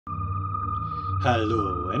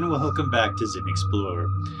Hello and welcome back to ZIM Explorer.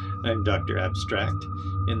 I'm Dr. Abstract.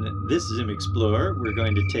 In this ZIM Explorer, we're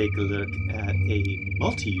going to take a look at a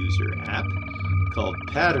multi-user app called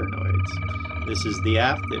Patternoids. This is the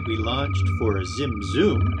app that we launched for ZIM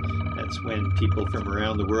Zoom. That's when people from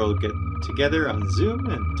around the world get together on Zoom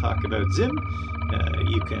and talk about ZIM.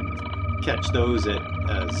 You can catch those at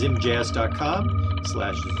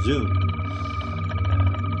zimjs.com/zoom.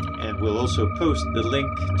 And we'll also post the link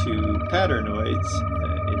to Patternoids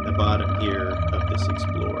in the bottom here of this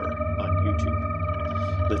Explorer on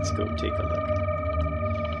YouTube. Let's go take a look.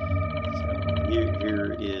 So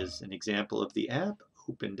here is an example of the app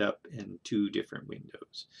opened up in two different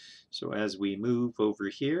windows. So as we move over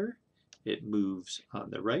here, it moves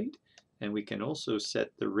on the right, and we can also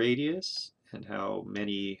set the radius and how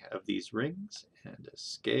many of these rings and a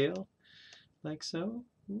scale, like so.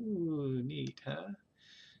 Ooh, neat, huh?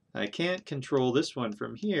 I can't control this one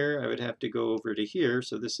from here. I would have to go over to here.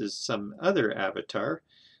 So this is some other avatar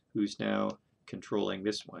who's now controlling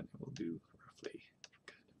this one. We'll do roughly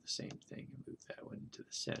kind of the same thing and move that one to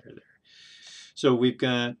the center there. So we've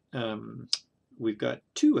got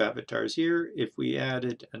two avatars here. If we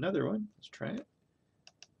added another one, let's try it.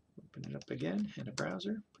 Open it up again in a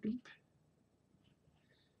browser.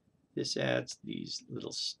 This adds these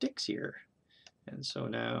little sticks here. And so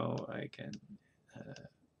now I can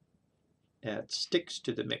add sticks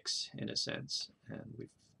to the mix in a sense, and we've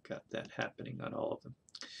got that happening on all of them.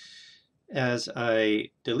 As I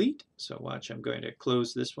delete, so watch, I'm going to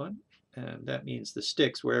close this one, and that means the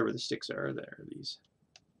sticks, wherever the sticks are, there are these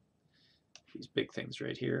big things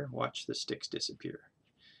right here. Watch the sticks disappear.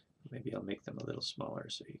 Maybe I'll make them a little smaller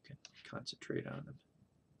so you can concentrate on them.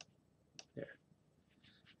 There.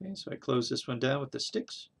 Okay, so I close this one down with the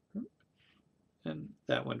sticks, and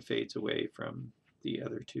that one fades away from the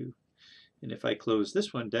other two. And if I close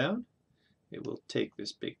this one down, it will take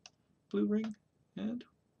this big blue ring and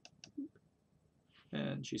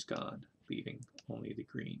she's gone, leaving only the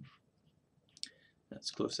green. Let's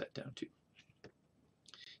close that down too.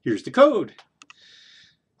 Here's the code.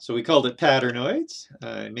 So we called it Patternoids.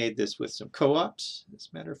 I made this with some co-ops, as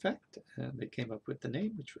a matter of fact, and they came up with the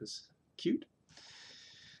name, which was cute.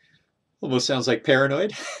 Almost sounds like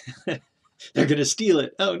paranoid. They're going to steal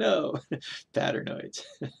it. Oh no, Patternoids.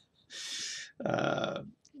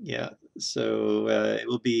 Yeah, so it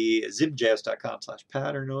will be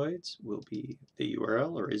zimjs.com/patternoids will be the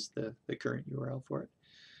URL, or is the current URL for it.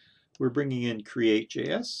 We're bringing in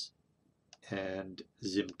create.js and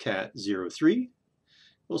zimcat03.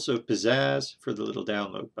 Also Pizzazz for the little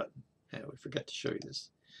download button. And we forgot to show you this.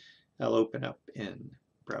 I'll open up in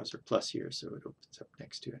Browser Plus here so it opens up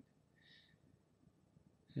next to it.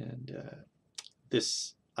 And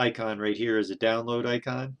this icon right here is a download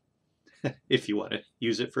icon. If you want to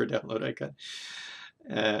use it for a download icon.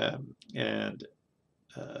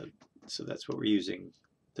 So that's what we're using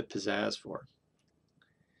the Pizzazz for.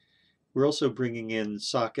 We're also bringing in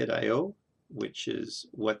socket.io, which is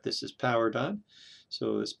what this is powered on.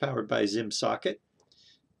 So it's powered by ZIM socket.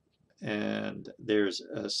 And there's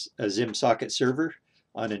a ZIM socket server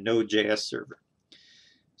on a Node.js server.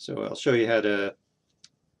 So I'll show you how to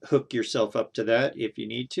hook yourself up to that if you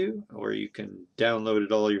need to, or you can download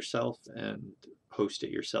it all yourself and host it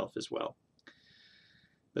yourself as well.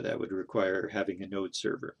 But that would require having a Node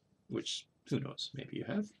server, which who knows, maybe you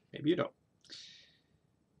have, maybe you don't.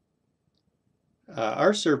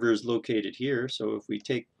 Our server is located here, so if we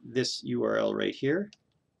take this URL right here,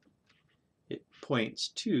 it points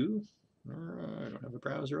to, I don't have a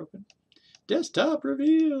browser open, desktop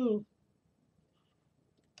reveal.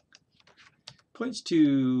 Points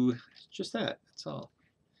to just that, that's all.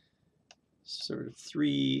 Sort of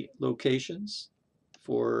three locations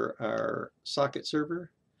for our socket server,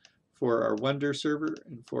 for our Wonder server,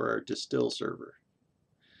 and for our Distill server.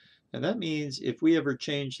 And that means if we ever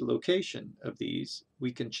change the location of these,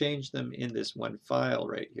 we can change them in this one file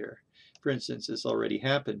right here. For instance, this already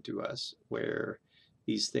happened to us where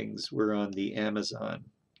these things were on the Amazon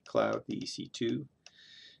cloud, the EC2.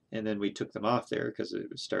 And then we took them off there because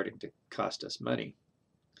it was starting to cost us money.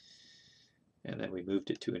 And then we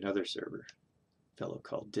moved it to another server. A fellow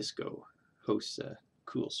called Disco hosts a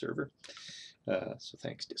cool server. So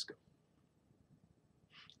thanks, Disco.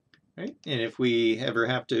 Right? And if we ever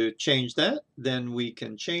have to change that, then we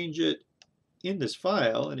can change it in this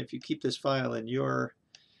file. And if you keep this file in your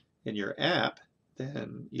app,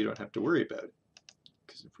 then you don't have to worry about it.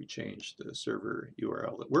 Because if we change the server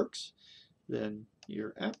URL that works, then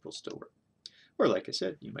your app will still work. Or like I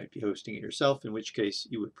said, you might be hosting it yourself, in which case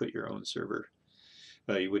you would put your own server.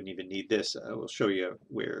 You wouldn't even need this. I will show you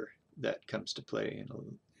where that comes to play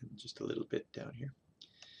and just a little bit down here.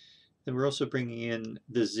 Then we're also bringing in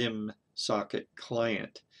the ZIM socket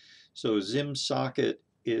client. So ZIM socket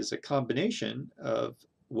is a combination of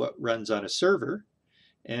what runs on a server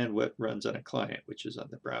and what runs on a client, which is on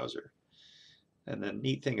the browser. And the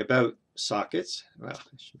neat thing about sockets, well,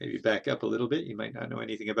 I should maybe back up a little bit. You might not know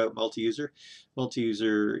anything about Multiuser.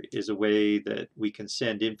 Multiuser is a way that we can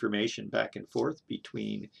send information back and forth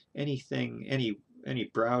between anything, any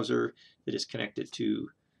browser that is connected to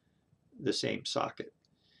the same socket.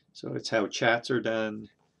 So it's how chats are done.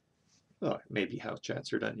 Well, maybe how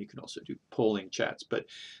chats are done. You can also do polling chats, but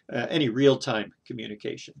any real-time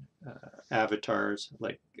communication, avatars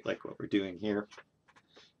like what we're doing here,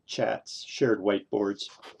 chats, shared whiteboards,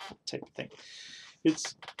 type of thing.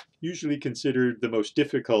 It's usually considered the most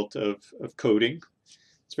difficult of coding.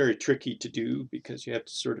 It's very tricky to do because you have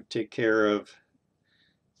to sort of take care of,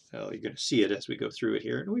 well, you're going to see it as we go through it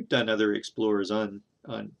here. And we've done other explorers on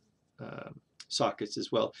sockets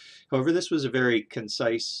as well. However, this was a very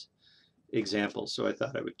concise example, so I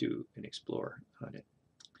thought I would do an explore on it.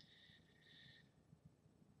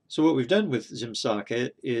 So what we've done with ZIM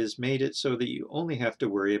socket is made it so that you only have to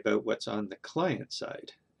worry about what's on the client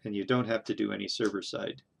side, and you don't have to do any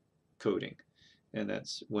server-side coding, and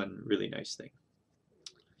that's one really nice thing.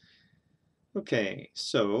 Okay,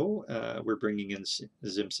 so we're bringing in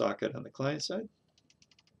ZIM socket on the client side.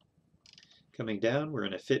 Coming down, we're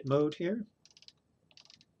in a fit mode here.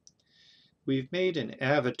 We've made an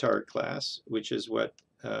avatar class, which is what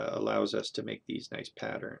allows us to make these nice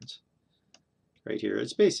patterns. Right here,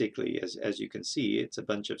 it's basically, as you can see, it's a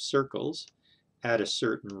bunch of circles at a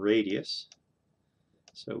certain radius.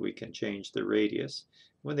 So we can change the radius.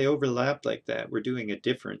 When they overlap like that, we're doing a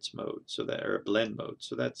difference mode, so that, or a blend mode.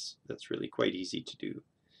 So that's really quite easy to do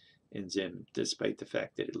in ZIM, despite the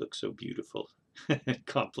fact that it looks so beautiful and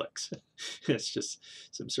complex. It's just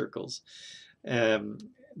some circles. And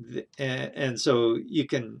so you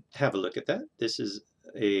can have a look at that. This is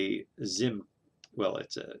a ZIM, well,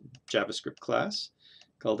 it's a JavaScript class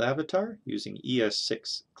called avatar using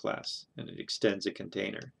ES6 class, and it extends a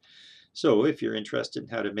container. So if you're interested in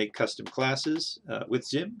how to make custom classes with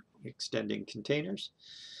ZIM, extending containers,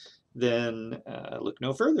 then look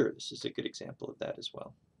no further. This is a good example of that as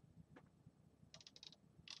well.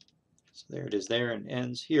 So there it is there and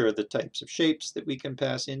ends. Here are the types of shapes that we can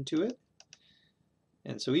pass into it.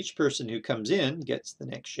 And so each person who comes in gets the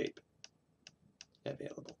next shape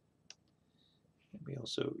available. And we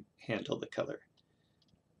also handle the color.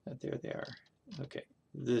 There they are. Okay.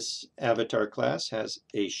 This avatar class has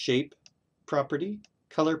a shape property,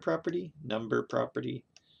 color property, number property,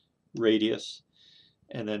 radius,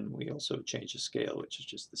 and then we also change the scale, which is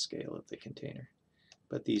just the scale of the container.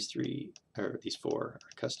 But these four are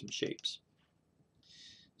custom shapes.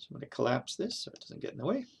 So I'm going to collapse this so it doesn't get in the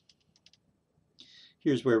way.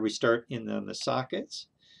 Here's where we start in on the sockets,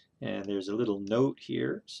 and there's a little note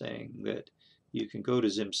here saying that you can go to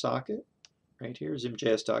ZIM socket right here,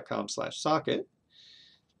 zimjs.com/socket.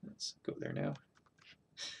 Let's go there now.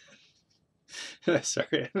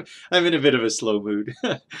 Sorry, I'm in a bit of a slow mood.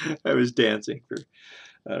 I was dancing for,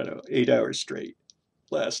 I don't know, 8 hours straight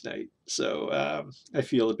last night. So I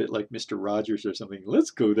feel a bit like Mr. Rogers or something. Let's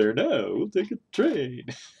go there now. We'll take a train.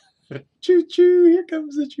 Choo-choo, here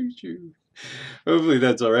comes the choo-choo. Hopefully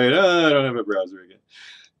that's all right. Oh, I don't have a browser again.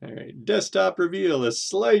 All right, desktop reveal, a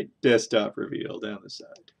slight desktop reveal down the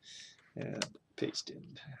side. And paste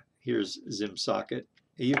in. Here's ZIM socket.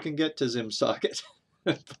 You can get to ZIM socket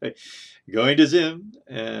by going to ZIM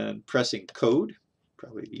and pressing code.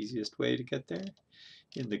 Probably the easiest way to get there.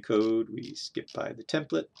 In the code, we skip by the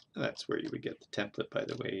template. That's where you would get the template, by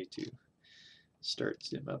the way, to start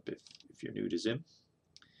ZIM up if you're new to ZIM.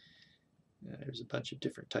 There's a bunch of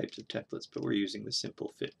different types of templates, but we're using the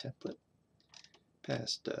simple fit template.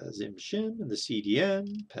 Past ZIM shim and the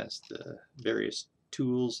CDN, past the various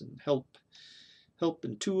tools and help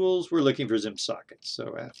and tools, we're looking for ZIM sockets.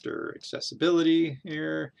 So after accessibility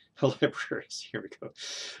here, libraries, here we go.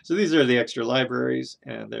 So these are the extra libraries,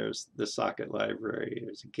 and there's the socket library,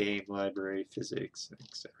 there's a game library, physics,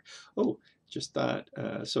 etc. Oh, just thought,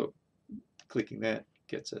 so clicking that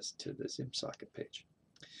gets us to the ZIM socket page.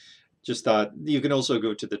 Just thought you can also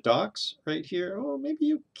go to the docs right here. Oh, maybe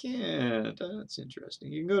you can't. That's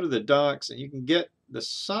interesting. You can go to the docs and you can get the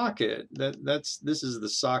socket. This is the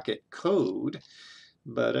socket code,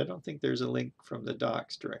 but I don't think there's a link from the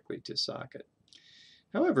docs directly to socket.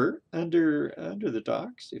 However, under the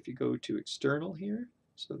docs, if you go to external here,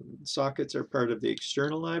 so sockets are part of the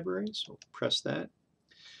external library, so press that.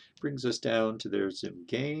 Brings us down to their ZIM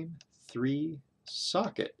game 3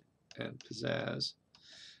 socket and pizzazz.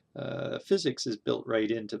 Physics is built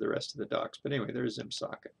right into the rest of the docs. But anyway, there's ZIM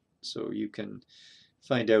socket. So you can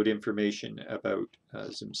find out information about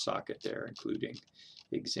ZIM socket there, including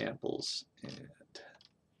examples and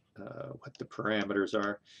what the parameters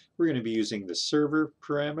are. We're going to be using the server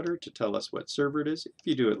parameter to tell us what server it is. If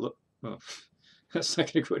you do it, well, that's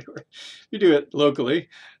not going to go anywhere. If you do it locally,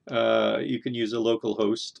 you can use a local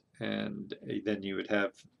host, and then you would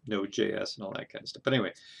have Node.js and all that kind of stuff. But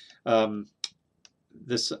anyway,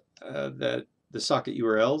 the socket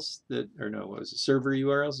URLs that, or no, what was it, server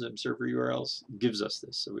URLs, ZIM server URLs gives us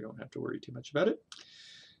this, so we don't have to worry too much about it.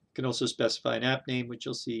 You can also specify an app name, which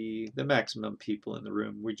you'll see the maximum people in the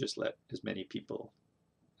room. We just let as many people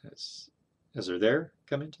as are there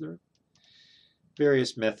come into the room.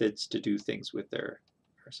 Various methods to do things with our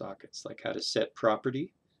sockets, like how to set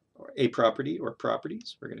property, or a property or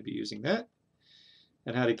properties. We're going to be using that.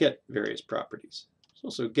 And how to get various properties. There's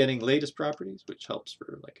also getting latest properties, which helps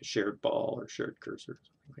for like a shared ball or shared cursor,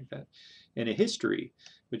 something like that. And a history,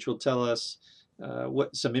 which will tell us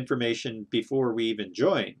some information before we even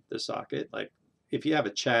join the socket. Like if you have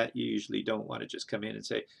a chat, you usually don't want to just come in and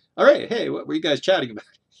say, all right, hey, what were you guys chatting about?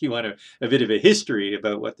 You want a bit of a history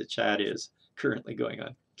about what the chat is currently going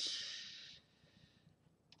on.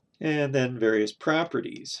 And then various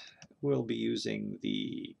properties. We'll be using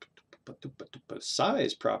the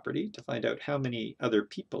size property to find out how many other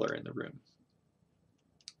people are in the room.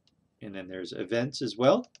 And then there's events as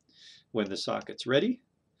well, when the socket's ready.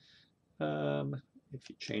 If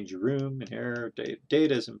you change your room, an error,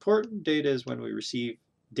 data is important. Data is when we receive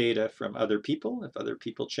data from other people. If other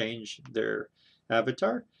people change their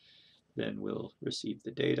avatar, then we'll receive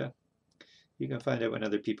the data. You can find out when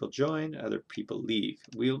other people join, other people leave.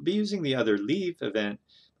 We'll be using the other leave event,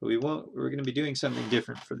 but we're going to be doing something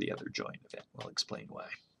different for the other join event. We'll explain why.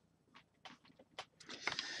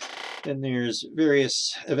 Then there's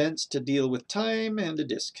various events to deal with time and a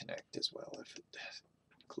disconnect as well if it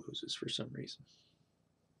closes for some reason.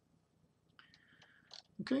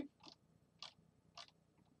 Okay.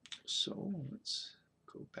 So let's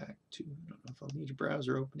go back to, I don't know if I'll need a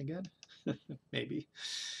browser open again. Maybe.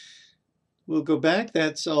 We'll go back.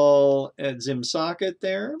 That's all at ZIM socket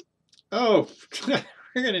there. Oh,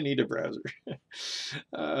 we're going to need a browser.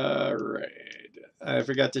 All right. I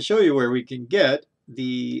forgot to show you where we can get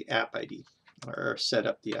the app ID or set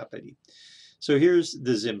up the app ID. So here's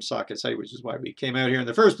the ZIM socket site, which is why we came out here in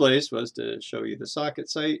the first place, was to show you the socket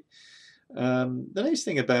site. The nice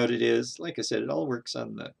thing about it is, like I said, it all works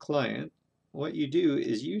on the client. What you do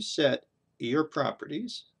is you set your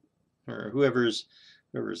properties, or whoever's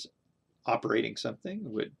operating something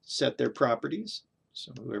would set their properties.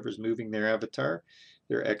 So whoever's moving their avatar,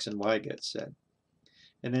 their X and Y gets set.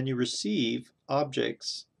 And then you receive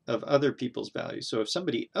objects of other people's values. So if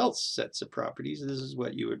somebody else sets the properties, this is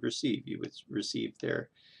what you would receive. You would receive their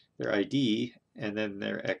ID and then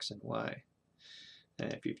their X and Y.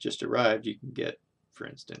 And if you've just arrived, you can get, for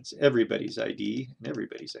instance, everybody's ID and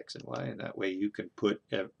everybody's X and Y, and that way you can put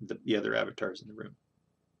the other avatars in the room.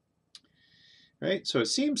 Right? So it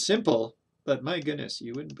seems simple, but my goodness,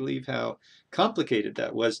 you wouldn't believe how complicated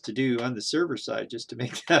that was to do on the server side just to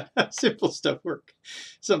make that simple stuff work.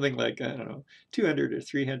 Something like, I don't know, 200 or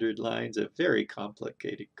 300 lines of very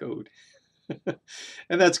complicated code.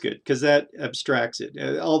 And that's good because that abstracts it.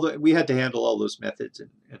 We had to handle all those methods and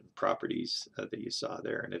properties that you saw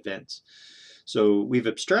there and events. So we've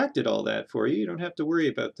abstracted all that for you. You don't have to worry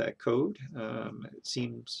about that code. It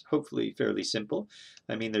seems hopefully fairly simple.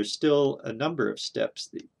 I mean, there's still a number of steps,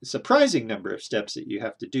 a surprising number of steps that you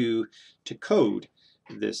have to do to code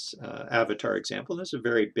this avatar example. This is a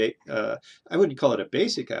very big, I wouldn't call it a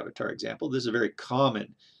basic avatar example. This is a very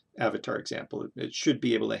common avatar example. It should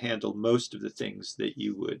be able to handle most of the things that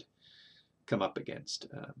you would come up against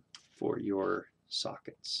for your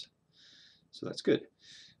sockets. So that's good.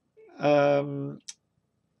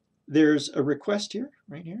 There's a request here,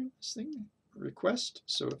 right here, this thing, request.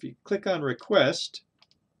 So if you click on request,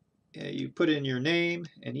 you put in your name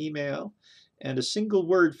and email and a single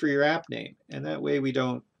word for your app name. And that way we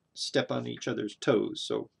don't step on each other's toes.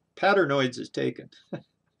 So Patternoids is taken.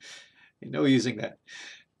 No using that.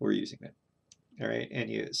 We're using that. All right, and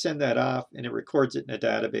you send that off and it records it in a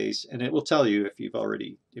database and it will tell you if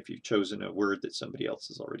you've chosen a word that somebody else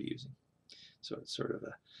is already using. So it's sort of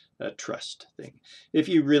a trust thing. If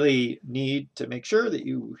you really need to make sure that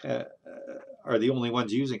you are the only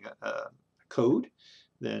ones using a code,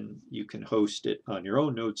 then you can host it on your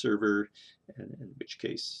own node server, and in which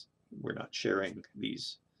case we're not sharing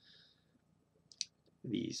these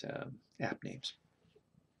app names.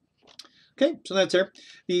 Okay, so that's there.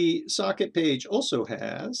 The socket page also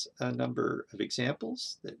has a number of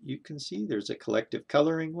examples that you can see. There's a collective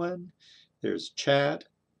coloring one. There's chat.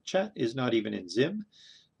 Chat is not even in ZIM.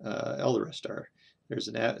 All the rest are. There's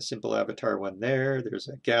a simple avatar one there. There's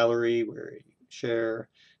a gallery where you share.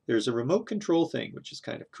 There's a remote control thing, which is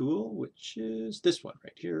kind of cool, which is this one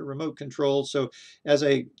right here, remote control. So as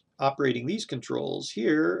I operating these controls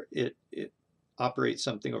here, it operates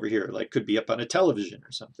something over here, like could be up on a television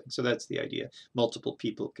or something. So that's the idea. Multiple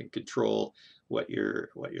people can control what you're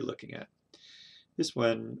looking at. This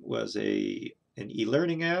one was an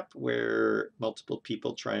e-learning app where multiple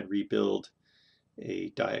people try and rebuild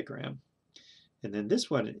a diagram. And then this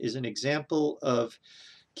one is an example of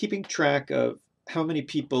keeping track of how many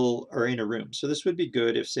people are in a room. So this would be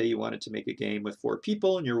good if, say, you wanted to make a game with 4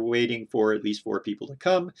 people and you're waiting for at least 4 people to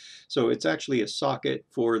come. So it's actually a socket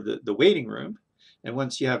for the waiting room. And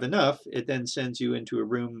once you have enough, it then sends you into a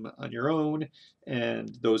room on your own,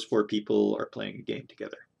 and those 4 people are playing a game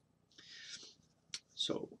together.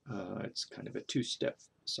 So it's kind of a 2-step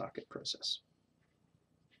socket process.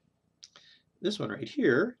 This one right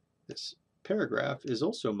here, this paragraph, is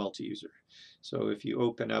also multi-user. So if you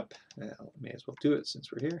open up, well, may as well do it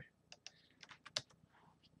since we're here.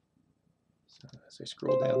 So as I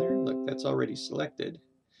scroll down there, look, that's already selected.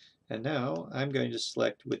 And now I'm going to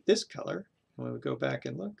select with this color. And when we go back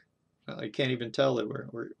and look, well, I can't even tell that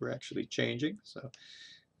we're actually changing. So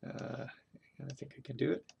I think I can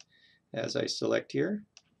do it. As I select here,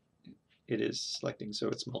 it is selecting, so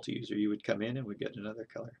it's multi-user. You would come in and would get another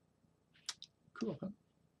color. Cool, huh?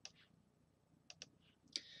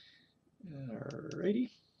 Alrighty.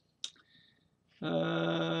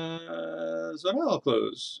 So now I'll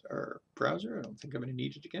close our browser. I don't think I'm going to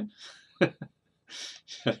need it again.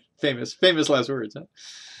 famous last words, huh?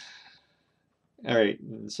 All right,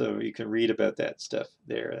 and so you can read about that stuff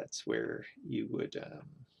there. That's where you would,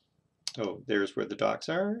 oh, there's where the docs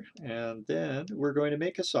are. And then we're going to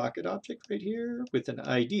make a socket object right here with an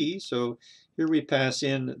ID. So here we pass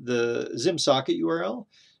in the ZIM socket URL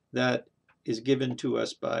that is given to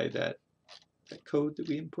us by that code that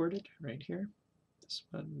we imported right here. This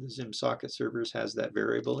one, the ZIM socket servers has that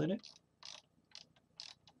variable in it.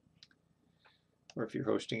 Or if you're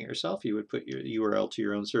hosting it yourself, you would put your URL to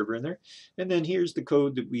your own server in there. And then here's the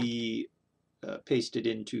code that we pasted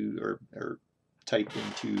into or typed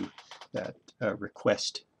into that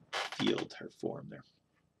request field or form there.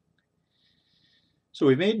 So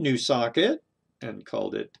we made a new socket and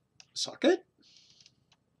called it socket.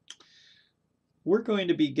 We're going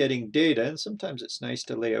to be getting data, and sometimes it's nice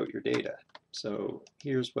to lay out your data. So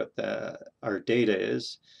here's what our data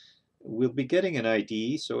is. We'll be getting an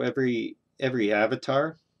ID, so every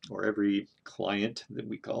avatar, or every client that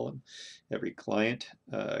we call them, every client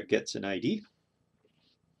gets an ID.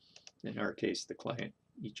 In our case,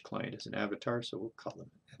 each client is an avatar, so we'll call them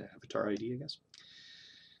an avatar ID, I guess.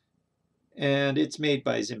 And it's made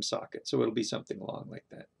by ZIM socket, so it'll be something long like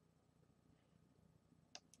that.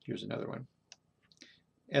 Here's another one.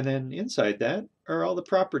 And then inside that are all the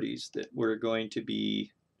properties that we're going to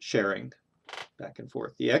be sharing back and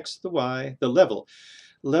forth. The X, the Y, the level.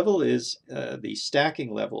 Level is the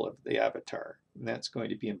stacking level of the avatar. And that's going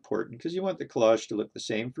to be important because you want the collage to look the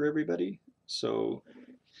same for everybody. So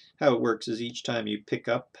how it works is each time you pick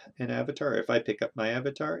up an avatar, if I pick up my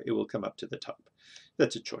avatar, it will come up to the top.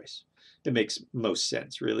 That's a choice. It makes most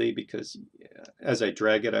sense, really, because as I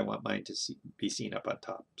drag it, I want mine to be seen up on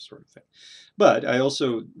top, sort of thing. But I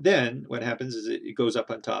also, then, what happens is it goes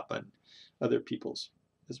up on top on other people's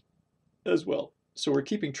as well. So we're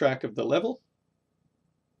keeping track of the level,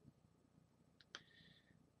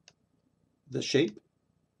 the shape,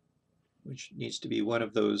 which needs to be one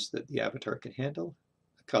of those that the avatar can handle,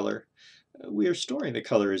 the color. We are storing the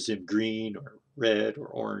color as in green or red or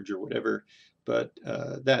orange or whatever, but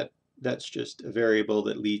that's just a variable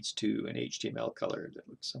that leads to an HTML color that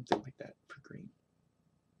looks something like that for green.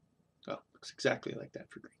 Well, looks exactly like that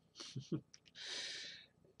for green.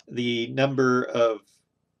 The number of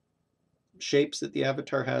shapes that the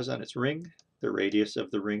avatar has on its ring, the radius of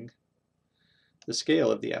the ring, the scale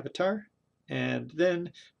of the avatar, and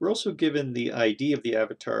then we're also given the ID of the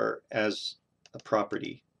avatar as a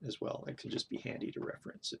property as well. It can just be handy to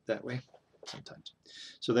reference it that way sometimes.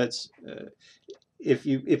 So that's if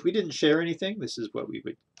we didn't share anything, this is what we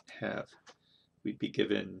would have. We'd be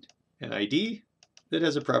given an ID that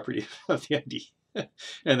has a property of the ID.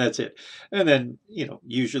 And that's it. And then,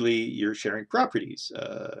 usually you're sharing properties,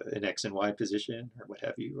 an X and Y position or what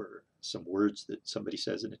have you, or some words that somebody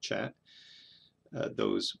says in a chat.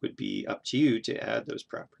 Those would be up to you to add those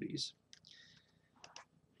properties.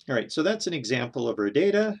 All right, so that's an example of our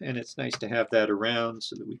data, and it's nice to have that around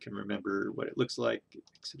so that we can remember what it looks like. It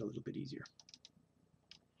makes it a little bit easier.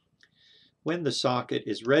 When the socket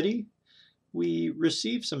is ready, we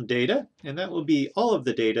receive some data, and that will be all of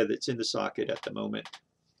the data that's in the socket at the moment.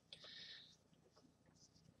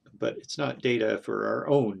 But it's not data for our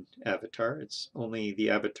own avatar. It's only the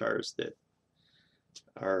avatars that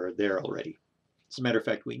are there already. As a matter of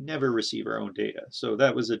fact, we never receive our own data. So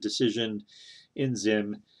that was a decision in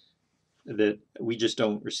ZIM that we just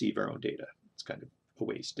don't receive our own data. It's kind of a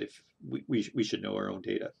waste. If we should know our own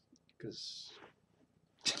data because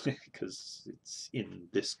it's in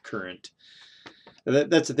this current.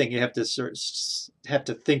 That's the thing. You have to have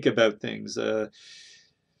to think about things.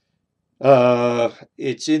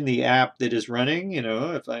 It's in the app that is running. You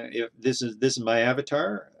know, if this is my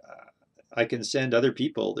avatar, I can send other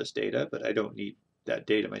people this data, but I don't need that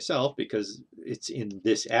data myself because it's in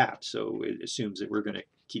this app. So it assumes that we're going to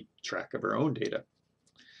keep track of our own data.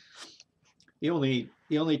 The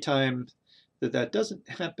only time that doesn't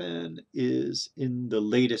happen is in the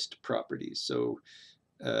latest properties. So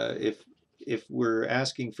if we're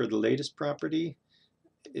asking for the latest property,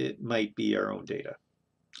 it might be our own data.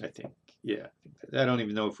 I think, yeah. I don't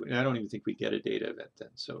even know if I don't even think we get a data event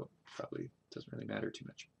then. So probably doesn't really matter too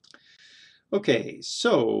much. Okay,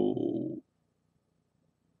 so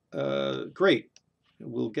great.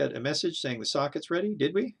 We'll get a message saying the socket's ready.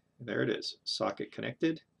 Did we? There it is. Socket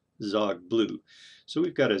connected. Zog blue. So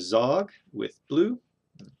we've got a Zog with blue.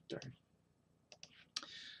 Darn.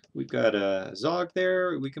 We've got a Zog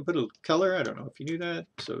there. We can put a color. I don't know if you knew that.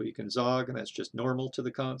 So you can Zog, and that's just normal to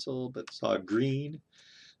the console. But Zog green,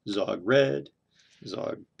 Zog red,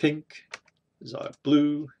 Zog pink, Zog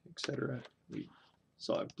blue, etc. We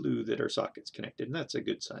Zog blue that our socket's connected, and that's a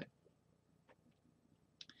good sign.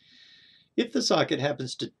 If the socket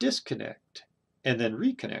happens to disconnect and then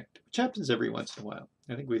reconnect, which happens every once in a while.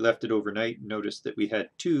 I think we left it overnight and noticed that we had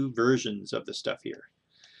two versions of the stuff here.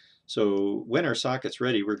 So when our socket's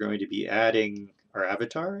ready, we're going to be adding our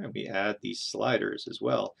avatar, and we add these sliders as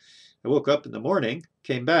well. I woke up in the morning,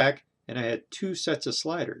 came back, and I had two sets of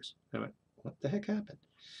sliders. I went, what the heck happened?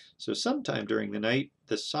 So sometime during the night,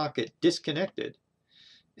 the socket disconnected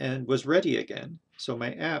and was ready again. So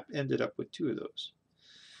my app ended up with two of those.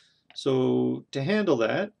 So to handle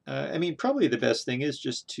that, I mean, probably the best thing is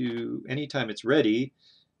just to, anytime it's ready,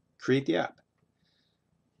 create the app.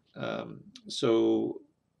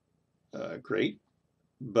 Great.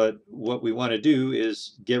 But what we want to do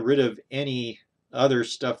is get rid of any other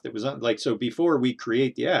stuff that was on, like, so before we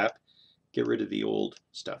create the app, get rid of the old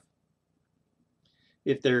stuff.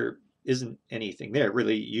 If there isn't anything there,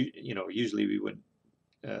 really, you know, usually we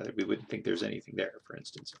wouldn't think there's anything there. For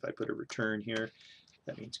instance, if I put a return here,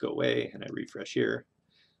 that means go away, and I refresh here.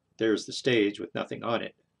 There's the stage with nothing on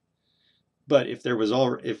it. But if there was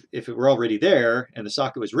if it were already there and the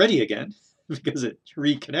socket was ready again because it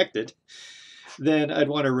reconnected, then I'd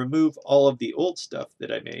want to remove all of the old stuff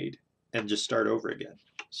that I made and just start over again.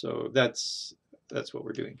 So that's what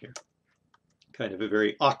we're doing here. Kind of a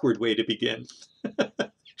very awkward way to begin.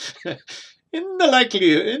 In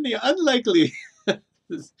the unlikely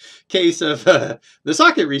case of the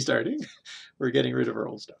socket restarting, we're getting rid of our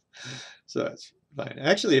old stuff. So that's fine.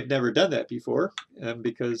 Actually, I've never done that before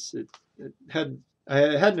because it hadn't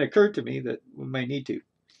occurred to me that we might need to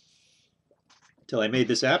until I made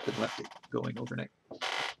this app and left it going overnight.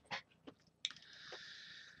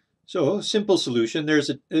 So simple solution.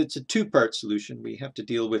 It's a two-part solution. We have to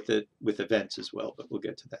deal with it with events as well, but we'll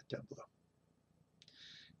get to that down below.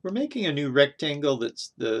 We're making a new rectangle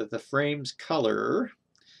that's the frame's color,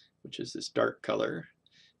 which is this dark color,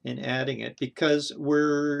 and adding it because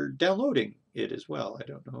we're downloading it as well. I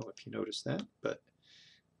don't know if you noticed that, but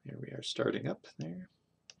here we are starting up there.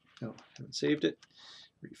 No, I haven't saved it.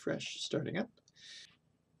 Refresh, starting up.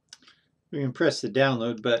 We can press the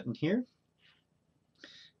download button here,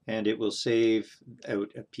 and it will save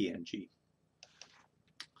out a PNG.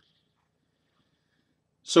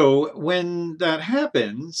 So when that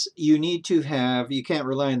happens, you need to have, you can't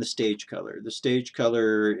rely on the stage color. The stage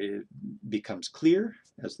color becomes clear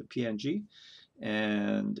as the PNG,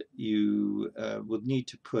 and you will need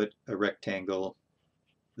to put a rectangle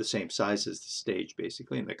the same size as the stage,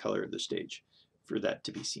 basically, and the color of the stage for that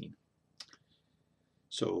to be seen.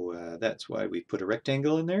 So that's why we put a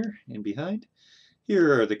rectangle in there and behind.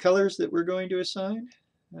 Here are the colors that we're going to assign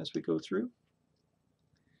as we go through.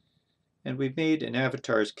 And we've made an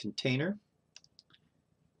avatars container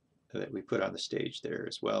that we put on the stage there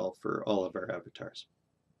as well for all of our avatars.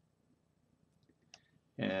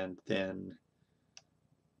 And then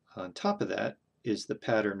on top of that is the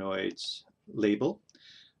Patternoids label.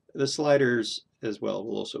 the sliders as well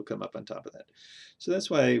will also come up on top of that. So that's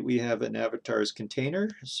why we have an avatar's container,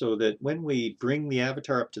 so that when we bring the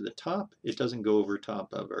avatar up to the top, it doesn't go over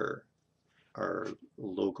top of our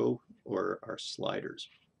logo or our sliders.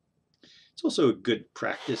 It's also a good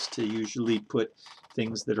practice to usually put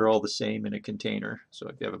things that are all the same in a container. So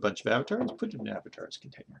if you have a bunch of avatars, put it in an avatar's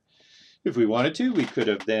container. If we wanted to, we could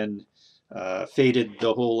have then faded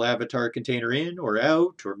the whole avatar container in or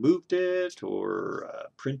out, or moved it, or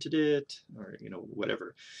printed it, or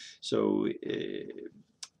whatever. So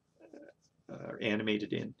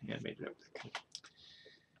animated in, animated out.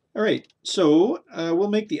 All right, so we'll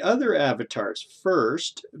make the other avatars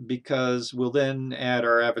first, because we'll then add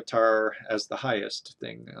our avatar as the highest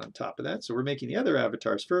thing on top of that. So we're making the other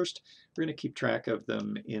avatars first. We're going to keep track of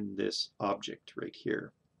them in this object right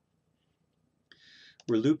here.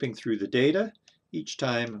 We're looping through the data. Each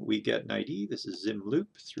time we get an ID, this is ZIM loop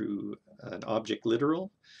through an object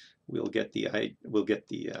literal. We'll get the ID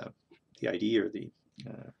or the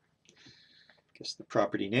the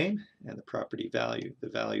property name and the property value. The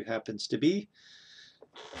value happens to be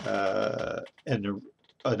an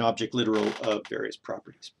object literal of various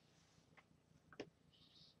properties.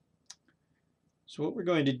 So what we're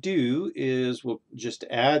going to do is we'll just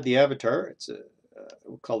add the avatar.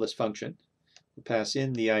 We'll call this function. We'll pass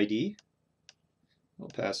in the ID. We'll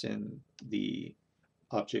pass in the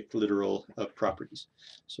object literal of properties.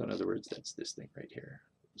 So in other words, that's this thing right here.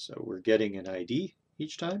 So we're getting an ID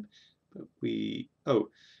each time. But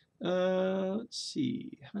let's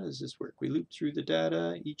see, how does this work? We loop through the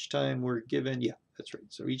data. Each time we're given, yeah, that's right.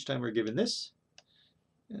 So each time we're given this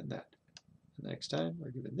and that. The next time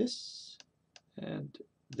we're given this and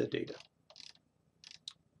the data.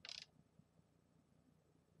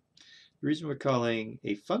 The reason we're calling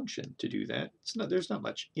a function to do that, there's not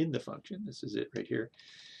much in the function. This is it right here.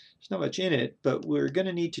 There's not much in it, but we're going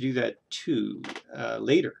to need to do that too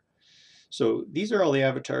later. So these are all the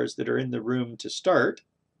avatars that are in the room to start.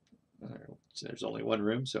 So there's only one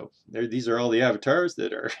room, so these are all the avatars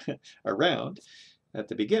that are around at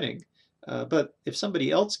the beginning. But if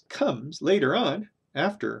somebody else comes later on,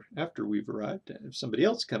 after we've arrived, if somebody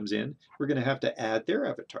else comes in, we're going to have to add their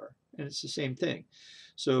avatar, and it's the same thing.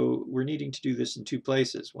 So we're needing to do this in two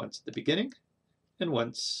places, once at the beginning and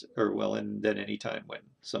then any time when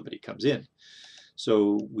somebody comes in.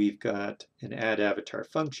 So we've got an add avatar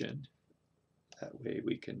function. That way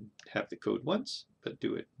we can have the code once, but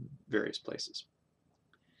do it in various places.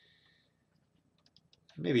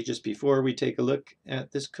 Maybe just before we take a look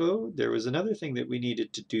at this code, there was another thing that we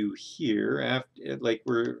needed to do here. Like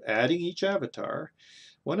we're adding each avatar.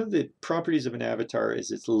 One of the properties of an avatar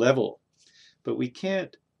is its level, but we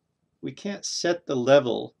can't set the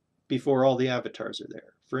level before all the avatars are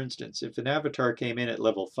there. For instance, if an avatar came in at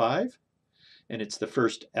level 5 and it's the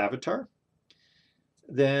first avatar,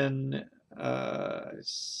 then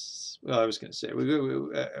well, I was going to say,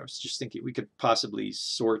 I was just thinking we could possibly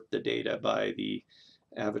sort the data by the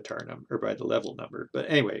avatar number or by the level number. But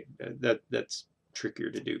anyway, that's trickier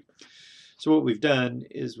to do. So what we've done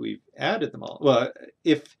is we've added them all. Well,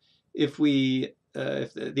 if the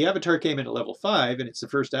avatar came in at level 5 and it's the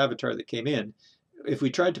first avatar that came in, if we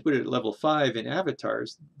tried to put it at level 5 in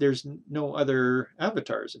avatars, there's no other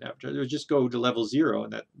avatars in avatars. It would just go to level 0,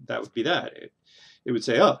 and that would be that. It would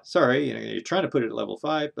say, oh, sorry, you're trying to put it at level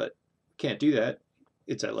 5, but can't do that.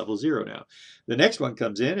 It's at level 0 now. The next one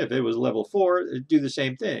comes in. If it was level 4, it'd do the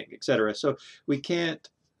same thing, etc. So we can't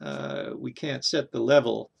set the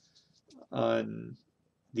level on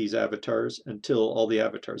these avatars until all the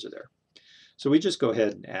avatars are there. So we just go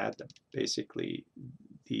ahead and add them. Basically,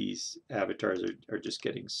 these avatars are just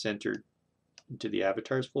getting centered into the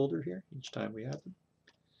avatars folder here each time we add them.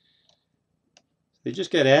 They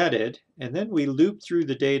just get added, and then we loop through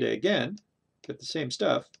the data again, get the same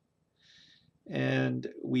stuff, and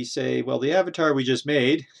we say, well, the avatar we just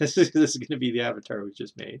made, this is going to be the avatar we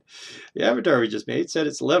just made. The avatar we just made set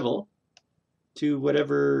its level to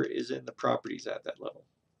whatever is in the properties at that level.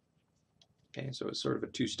 Okay, so it's sort of a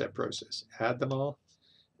two-step process. Add them all,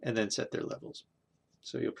 and then set their levels.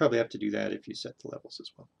 So you'll probably have to do that if you set the levels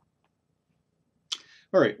as well.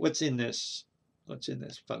 All right, what's in this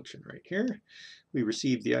function right here? We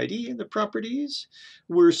receive the ID and the properties.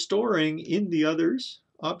 We're storing in the others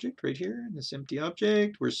object right here in this empty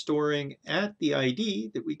object. We're storing at the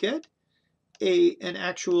ID that we get an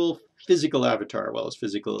actual physical avatar, well, as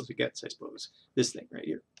physical as it gets, I suppose. This thing right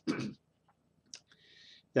here.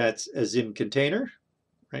 That's a ZIM container,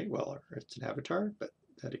 right? Well, it's an avatar, but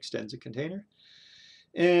that extends a container.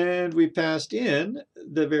 And we passed in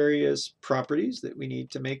the various properties that we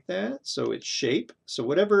need to make that. So it's shape. So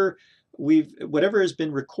whatever whatever has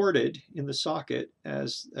been recorded in the socket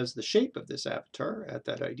as the shape of this avatar at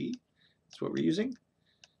that ID, that's what we're using.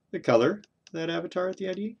 The color, that avatar at the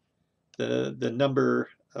ID, the number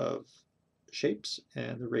of shapes,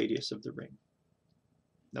 and the radius of the ring.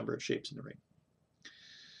 Number of shapes in the ring.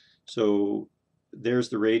 So there's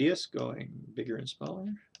the radius going bigger and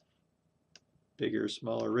smaller, bigger,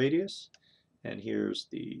 smaller radius, and here's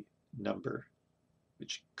the number,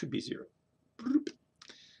 which could be 0.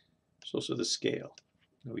 It's also the scale.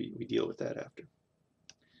 We deal with that after.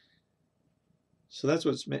 So that's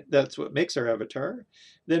what makes our avatar.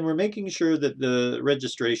 Then we're making sure that the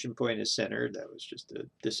registration point is centered. That was just a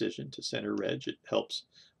decision to center reg. It helps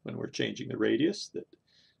when we're changing the radius that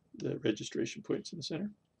the registration point's in the center.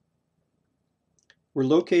 We're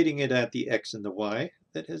locating it at the X and the Y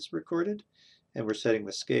that is recorded, and we're setting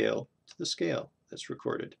the scale to the scale that's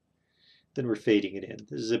recorded. Then we're fading it in.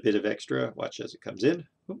 This is a bit of extra. Watch as it comes in.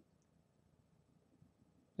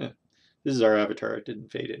 This is our avatar. It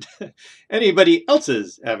didn't fade in. Anybody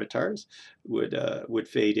else's avatars would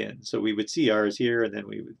fade in. So we would see ours here, and then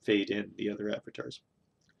we would fade in the other avatars.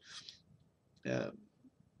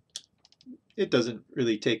 It doesn't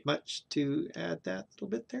really take much to add that little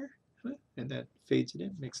bit there. And that fades it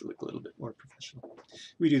in, makes it look a little bit more professional.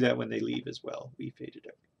 We do that when they leave as well. We fade it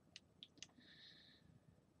out.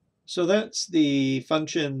 So that's the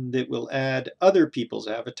function that will add other people's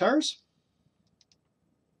avatars.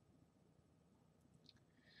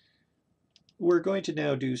 We're going to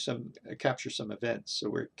now do capture some events. So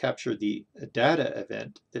we're capture the data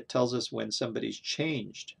event that tells us when somebody's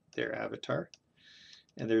changed their avatar.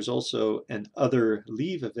 And there's also an other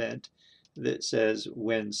leave event that says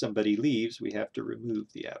when somebody leaves, we have to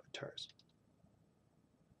remove the avatars.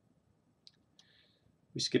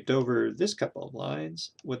 We skipped over this couple of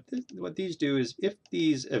lines. What these do is if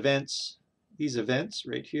these events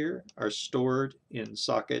right here are stored in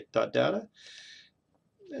socket.data,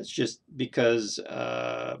 that's just because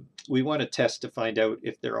we want to test to find out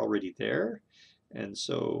if they're already there. And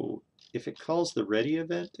so if it calls the ready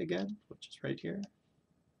event again, which is right here,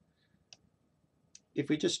 if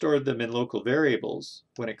we just stored them in local variables,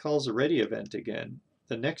 when it calls a ready event again,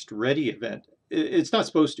 the next ready event, it's not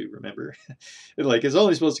supposed to, remember. It's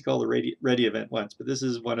only supposed to call the ready event once, but this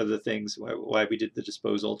is one of the things why we did the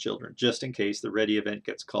dispose all children, just in case the ready event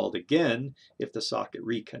gets called again if the socket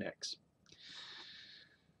reconnects.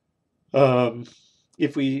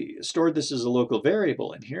 If we stored this as a local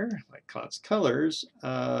variable in here, like const colors,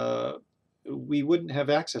 we wouldn't have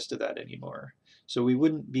access to that anymore. So we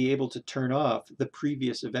wouldn't be able to turn off the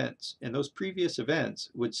previous events, and those previous events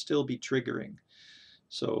would still be triggering.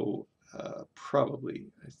 So probably,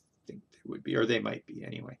 I think they would be, or they might be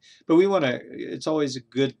anyway. But we want to, it's always a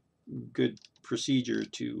good procedure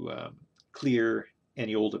to clear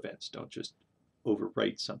any old events. Don't just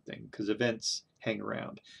overwrite something, because events hang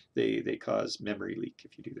around. They cause memory leak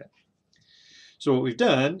if you do that. So what we've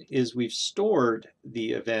done is we've stored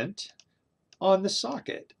the event on the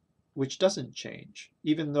socket, which doesn't change.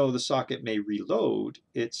 Even though the socket may reload,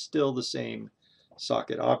 it's still the same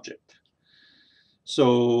socket object.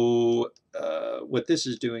 So what this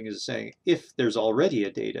is doing is saying if there's already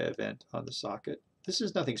a data event on the socket, this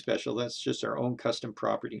is nothing special. That's just our own custom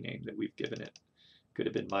property name that we've given it. Could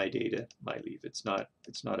have been my data, my leave. It's not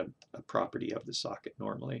a property of the socket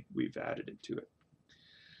normally. We've added it to it.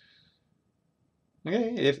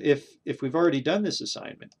 Okay, if we've already done this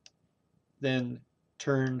assignment, then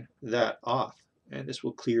turn that off, and this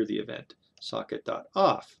will clear the event.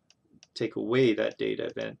 Socket.off, take away that data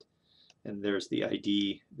event, and there's the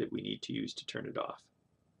ID that we need to use to turn it off.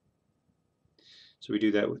 So we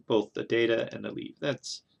do that with both the data and the leave.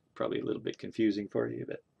 That's probably a little bit confusing for you,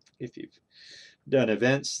 but if you've done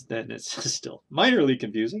events, then it's still minorly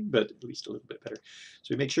confusing, but at least a little bit better.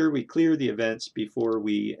 So we make sure we clear the events before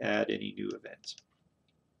we add any new events.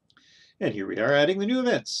 And here we are adding the new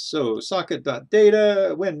events. So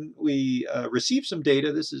socket.data, when we receive some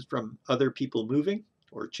data, this is from other people moving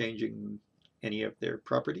or changing any of their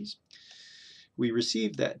properties. We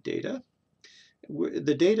receive that data.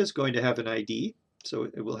 The data is going to have an ID, so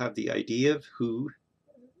it will have the ID of who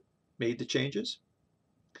made the changes.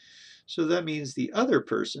 So that means the other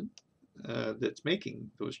person that's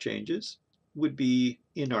making those changes would be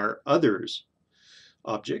in our others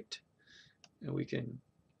object, and we can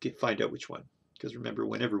find out which one. Because remember,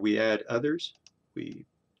 whenever we add others, we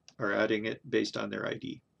are adding it based on their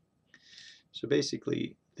ID. So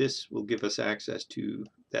basically, this will give us access to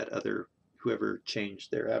that other, whoever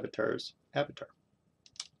changed their avatar's avatar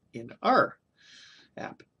in our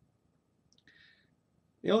app.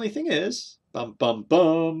 The only thing is, bum, bum,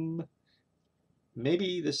 bum,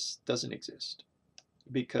 maybe this doesn't exist.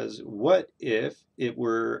 Because what if it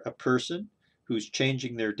were a person who's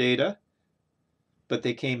changing their data, but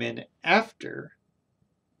they came in after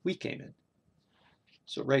we came in?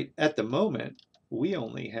 So right at the moment, we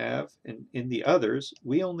only have, in the others,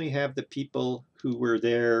 we only have the people who were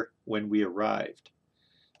there when we arrived.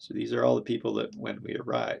 So these are all the people that when we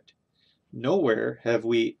arrived. Nowhere have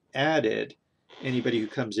we added anybody who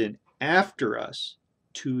comes in after us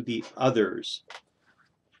to the others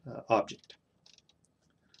object,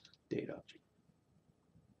 data object.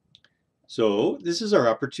 So this is our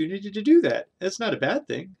opportunity to do that. That's not a bad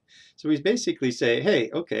thing. So we basically say, hey,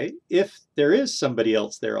 okay, if there is somebody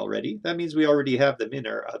else there already, that means we already have them in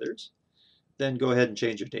our others, then go ahead and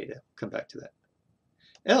change your data. Come back to that.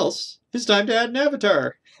 Else, it's time to add an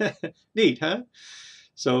avatar. Neat, huh?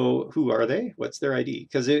 So who are they? What's their ID?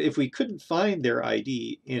 Because if we couldn't find their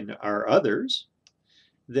ID in our others,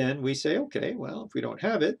 then we say, okay, well, if we don't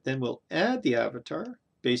have it, then we'll add the avatar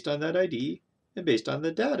based on that ID and based on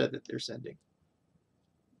the data that they're sending.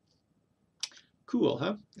 Cool,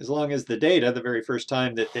 huh? As long as the data, the very first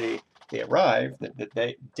time that they arrive, that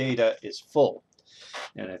the data is full.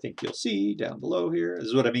 And I think you'll see down below here, this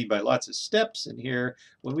is what I mean by lots of steps in here.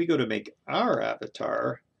 When we go to make our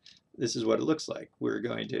avatar, this is what it looks like. We're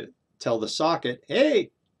going to tell the socket,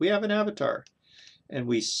 hey, we have an avatar. And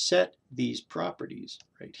we set these properties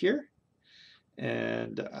right here.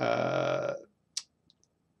 And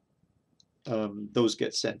those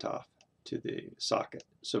get sent off to the socket.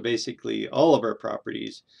 So basically, all of our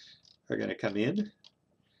properties are going to come in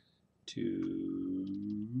to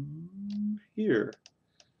here,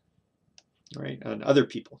 right, on other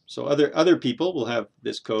people. So other people will have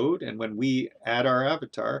this code, and when we add our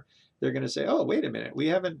avatar, they're going to say, oh, wait a minute, we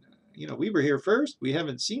haven't, we were here first. We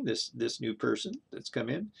haven't seen this new person that's come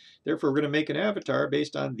in. Therefore, we're going to make an avatar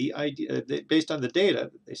based on the idea, based on the data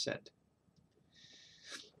that they sent.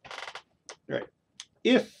 Right.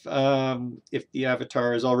 If the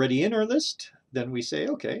avatar is already in our list, then we say,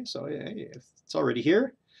 okay, so if it's already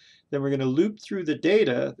here, then we're going to loop through the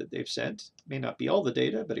data that they've sent. It may not be all the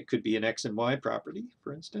data, but it could be an X and Y property,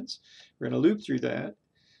 for instance. We're going to loop through that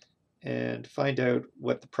and find out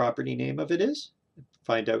what the property name of it is,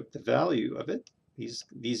 find out the value of it.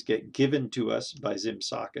 These get given to us by ZIM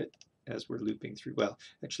socket as we're looping through. Well,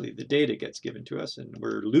 actually, the data gets given to us, and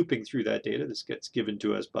we're looping through that data. This gets given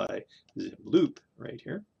to us by ZIM loop right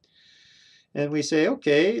here. And we say,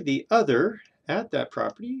 okay, the other at that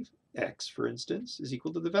property, X, for instance, is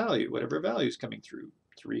equal to the value, whatever value is coming through,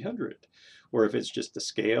 300. Or if it's just the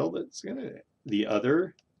scale, that's going to the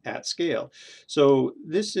other at scale. So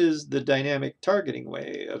this is the dynamic targeting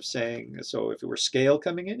way of saying, so if it were scale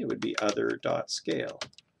coming in, it would be other.scale.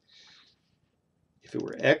 If it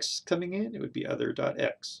were X coming in, it would be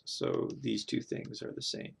other.x. So these two things are the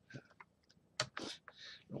same.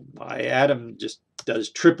 Why Adam just does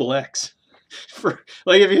triple X. For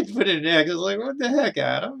like if you put in an X, it's like, what the heck,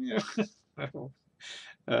 Adam?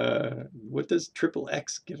 What does triple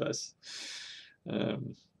X give us?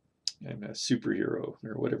 I'm a superhero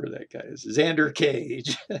or whatever that guy is. Xander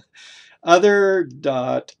Cage. Other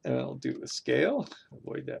dot, I'll do a scale.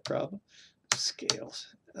 Avoid that problem. Scales.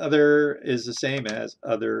 Other is the same as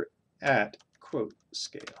other at quote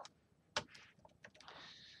scale.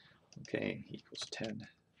 Okay, equals 10.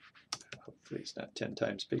 Hopefully it's not 10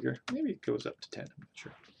 times bigger. Maybe it goes up to 10, I'm not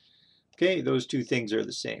sure. Okay, those two things are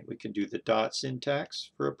the same. We can do the dot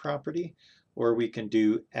syntax for a property, or we can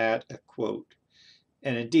do at a quote.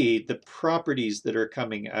 And indeed, the properties that are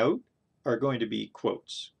coming out are going to be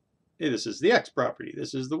quotes. Hey, this is the X property,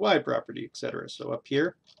 this is the Y property, etc. So up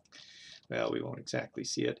here, well, we won't exactly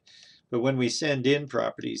see it. But when we send in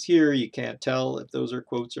properties here, you can't tell if those are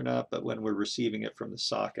quotes or not, but when we're receiving it from the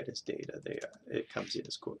socket as data, it comes in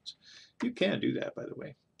as quotes. You can do that, by the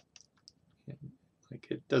way. Like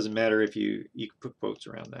it doesn't matter if you can put quotes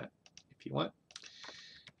around that if you want,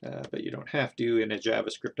 but you don't have to in a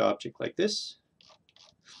JavaScript object like this.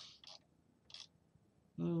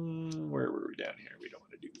 Where were we down here? We don't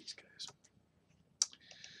want to do these guys.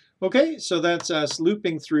 Okay, so that's us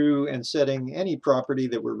looping through and setting any property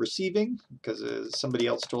that we're receiving because somebody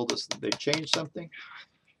else told us that they've changed something.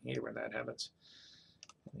 I hate when that happens.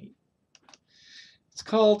 It's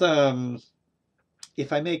called,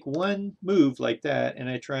 if I make one move like that and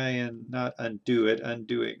I try and not undo it,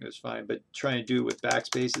 undoing is fine, but try and do it with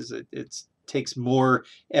backspaces, it takes more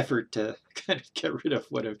effort to kind of get rid of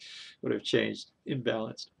what have changed,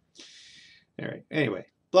 imbalanced. All right, anyway.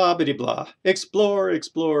 Blah, bitty, blah. Explore,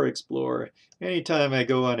 explore, explore. Anytime I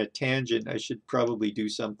go on a tangent, I should probably do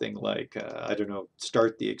something like, I don't know,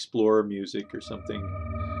 start the Explorer music or something.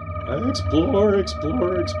 Explore,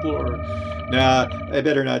 explore, explore. Nah, I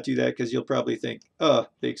better not do that because you'll probably think, oh,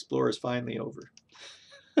 the Explorer is finally over.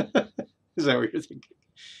 Is that what you're thinking?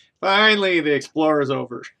 Finally, the Explorer is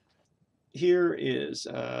over. Here is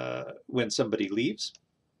when somebody leaves.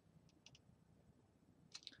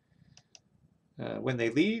 When they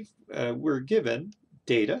leave, we're given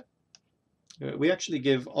data. We actually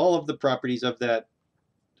give all of the properties of that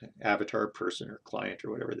avatar, person, or client,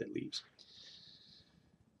 or whatever that leaves.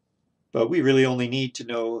 But we really only need to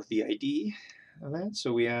know the ID of that.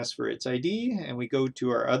 So we ask for its ID, and we go to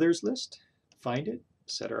our others list, find it,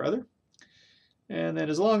 set our other. And then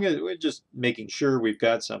as long as we're just making sure we've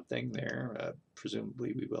got something there,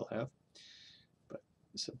 presumably we will have, but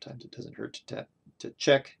sometimes it doesn't hurt to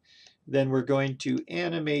check. Then we're going to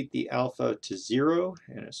animate the alpha to 0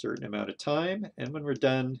 in a certain amount of time. And when we're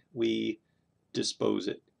done, we dispose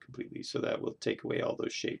it completely. So that will take away all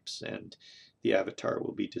those shapes and the avatar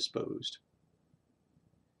will be disposed.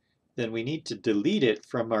 Then we need to delete it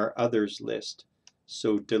from our others list.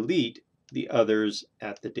 So delete the others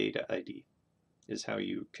at the data ID is how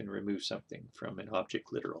you can remove something from an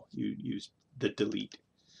object literal. You use the delete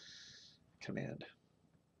command.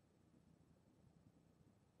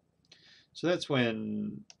 So that's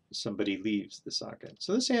when somebody leaves the socket.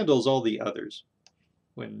 So this handles all the others.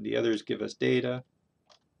 When the others give us data,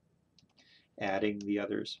 adding the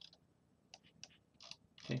others.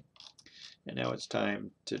 Okay. And now it's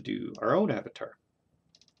time to do our own avatar.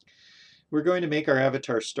 We're going to make our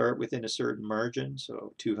avatar start within a certain margin,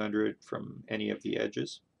 so 200 from any of the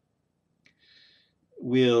edges.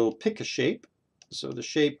 We'll pick a shape. So the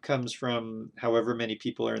shape comes from however many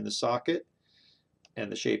people are in the socket, and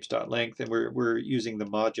the shape's.length, and we're using the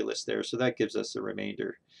modulus there, so that gives us the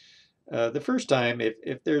remainder. The first time,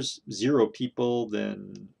 if there's 0 people,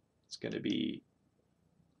 then it's going to be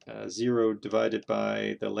 0 divided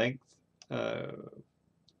by the length. Let's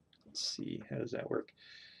see, how does that work?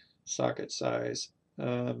 Socket size.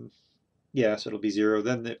 Yeah, so it'll be 0.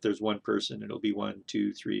 Then if there's 1 person, it'll be 1,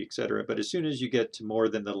 2, 3, etc. But as soon as you get to more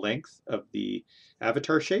than the length of the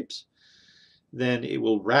avatar shapes, then it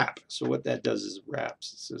will wrap. So what that does is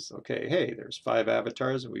wraps. It says, okay, hey, there's 5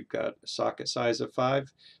 avatars and we've got a socket size of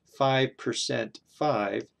 5. 5%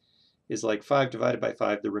 5 is like 5 divided by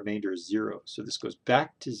 5, the remainder is 0. So this goes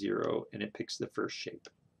back to 0 and it picks the first shape.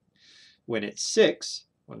 When it's 6,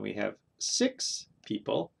 when we have 6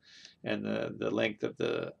 people and the length of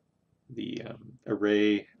the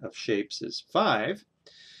array of shapes is 5,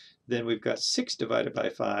 then we've got 6 divided by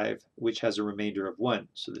 5, which has a remainder of 1.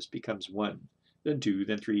 So this becomes 1, then 2,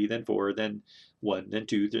 then 3, then 4, then 1, then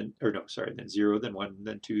 2, then 0, then 1,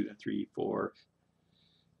 then 2, then 3, 4,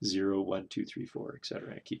 0, 1, 2, 3, 4,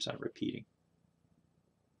 etc. It keeps on repeating.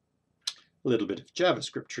 A little bit of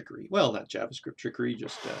JavaScript trickery. Well, not JavaScript trickery,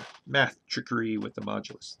 just math trickery with the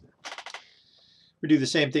modulus. We do the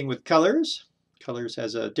same thing with colors. Colors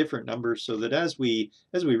has a different number so that as we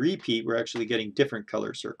repeat, we're actually getting different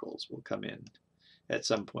color circles will come in at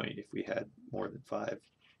some point if we had more than 5.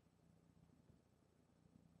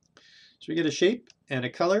 So we get a shape and a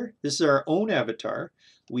color. This is our own avatar.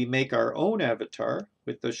 We make our own avatar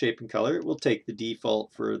with the shape and color. It will take the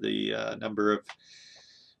default for the number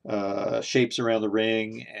of shapes around the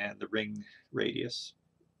ring and the ring radius.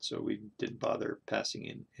 So we didn't bother passing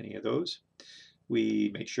in any of those.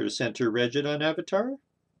 We make sure to center rigid on avatar.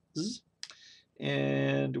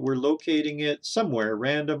 And we're locating it somewhere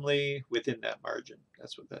randomly within that margin.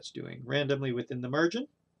 That's what that's doing, randomly within the margin.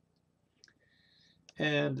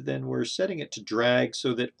 And then we're setting it to drag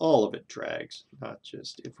so that all of it drags, not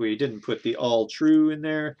just, if we didn't put the all true in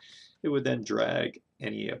there, it would then drag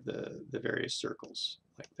any of the various circles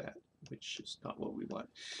like that, which is not what we want.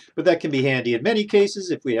 But that can be handy in many cases.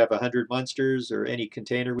 If we have 100 monsters or any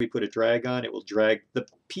container we put a drag on, it will drag the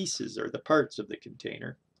pieces or the parts of the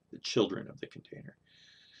container, the children of the container.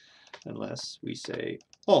 Unless we say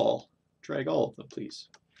all, drag all of them, please.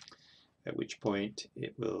 At which point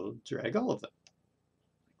it will drag all of them.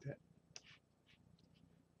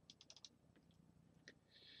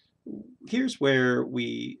 Here's where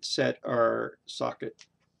we set our socket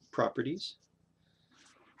properties.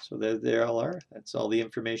 So there they all are. That's all the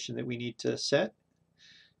information that we need to set.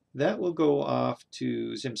 That will go off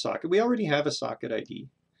to ZIM socket. We already have a socket ID.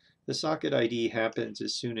 The socket ID happens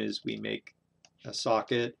as soon as we make a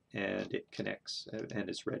socket and it connects and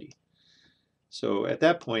is ready. So at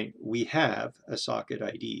that point, we have a socket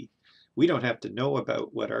ID. We don't have to know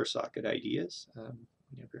about what our socket ID is.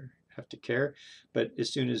 We never have to care. But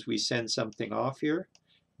as soon as we send something off here,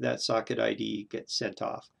 that socket ID gets sent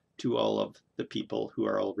off to all of the people who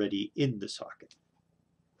are already in the socket.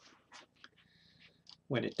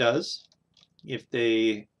 when it does. If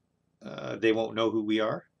they won't know who we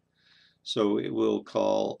are. So it will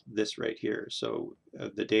call this right here. So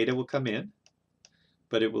the data will come in,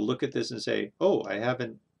 but it will look at this and say, oh,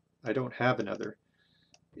 I don't have another.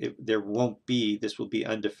 There won't be, this will be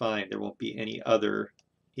undefined. There won't be any other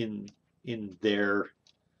in their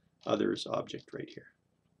others object right here.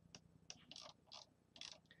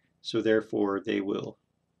 So therefore they will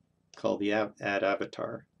call the add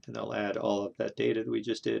avatar, and they'll add all of that data that we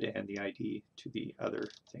just did and the ID to the other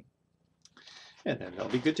thing. And then they'll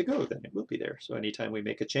be good to go. Then it will be there. So anytime we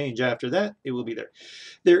make a change after that, it will be there.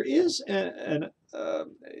 There is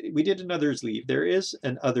we did an others leave. There is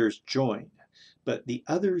an others join, but the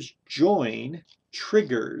others join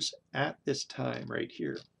triggers at this time right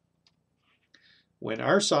here. When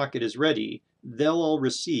our socket is ready, they'll all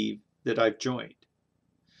receive that I've joined.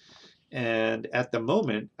 And at the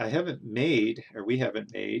moment, we haven't made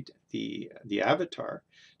the avatar,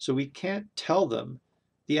 so we can't tell them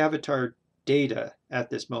the avatar data at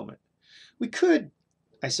this moment. We could,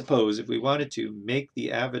 I suppose, if we wanted to, make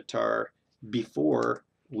the avatar before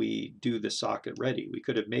we do the socket ready. We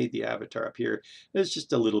could have made the avatar up here. It's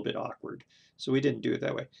just a little bit awkward, so we didn't do it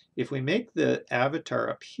that way. If we make the avatar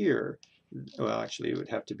up here, well, actually, it would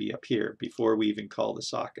have to be up here before we even call the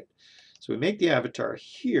socket. So we make the avatar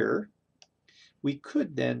here. We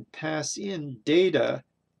could then pass in data.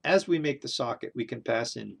 As we make the socket, we can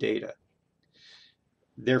pass in data.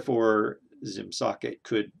 Therefore, ZIM socket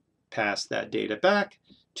could pass that data back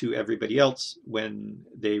to everybody else when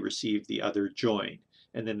they receive the other join.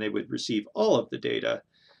 And then they would receive all of the data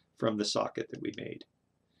from the socket that we made.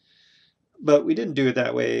 But we didn't do it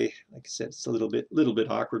that way. Like I said, it's a little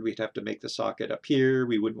bit awkward. We'd have to make the socket up here.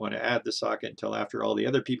 We wouldn't want to add the socket until after all the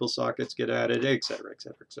other people's sockets get added, et cetera, et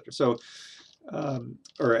cetera, et cetera. So,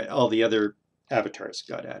 or all the other avatars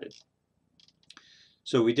got added.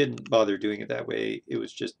 So we didn't bother doing it that way. It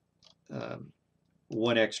was just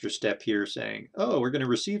one extra step here saying, oh, we're going to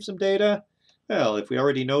receive some data. Well, if we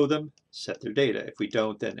already know them, set their data. If we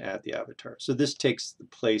don't, then add the avatar. So this takes the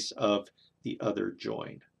place of the other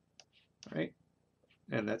join, right?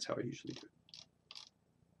 And that's how I usually do it.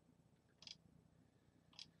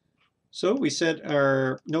 So we set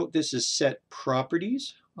our, note this is set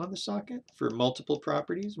properties on the socket for multiple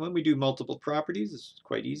properties. When we do multiple properties, it's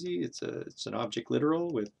quite easy. It's an object literal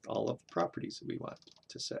with all of the properties that we want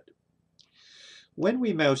to set. When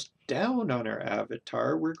we mouse down on our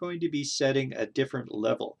avatar, we're going to be setting a different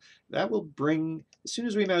level. That will bring, as soon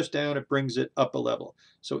as we mouse down, it brings it up a level.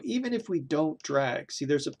 So even if we don't drag, see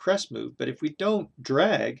there's a press move, but if we don't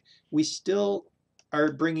drag, we still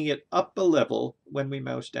are bringing it up a level when we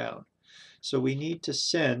mouse down. So we need to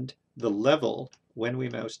send the level when we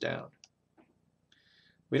mouse down.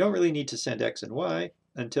 We don't really need to send X and Y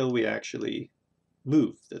until we actually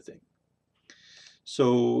move the thing.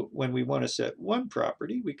 So when we want to set one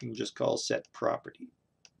property, we can just call set property.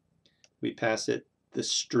 We pass it the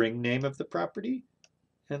string name of the property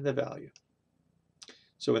and the value.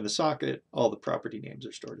 So in the socket, all the property names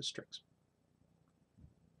are stored as strings.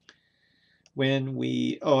 When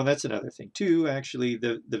we, oh, and that's another thing too, actually,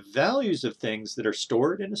 the values of things that are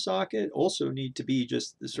stored in a socket also need to be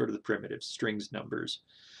just the sort of the primitives, strings, numbers.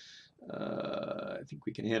 I think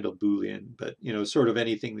we can handle Boolean, but sort of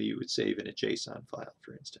anything that you would save in a JSON file,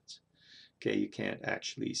 for instance. Okay, you can't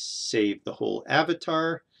actually save the whole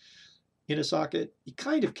avatar in a socket. You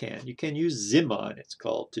kind of can. You can use ZIM on, it's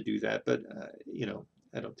called, to do that, but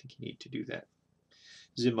I don't think you need to do that.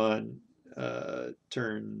 ZIM on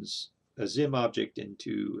turns a ZIM object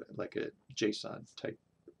into like a JSON type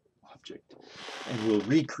object, and we'll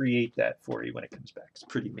recreate that for you when it comes back. It's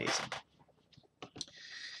pretty amazing.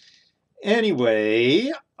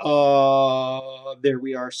 Anyway, there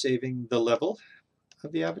we are saving the level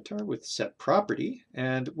of the avatar with set property.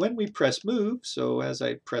 And when we press move, so as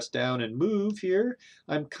I press down and move here,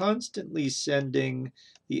 I'm constantly sending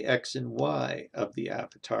the X and Y of the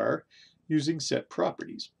avatar using set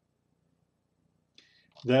properties.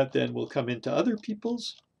 That then will come into other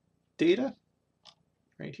people's data.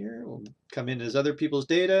 Right here, will come in as other people's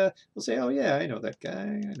data. We'll say, oh yeah, I know that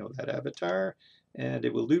guy, I know that avatar. And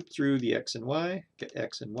it will loop through the X and Y, get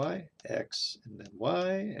X and Y, X and then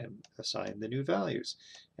Y, and assign the new values.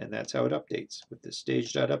 And that's how it updates with this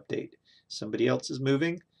stage.update. Somebody else is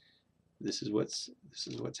moving. This is what's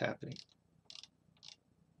happening.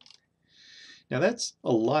 Now that's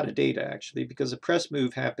a lot of data actually, because a press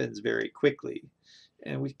move happens very quickly.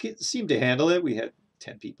 And we seem to handle it. We had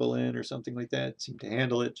 10 people in or something like that. Seemed to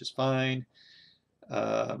handle it just fine.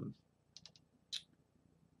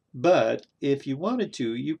 But if you wanted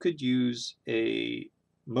to, you could use a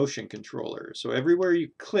motion controller. So everywhere you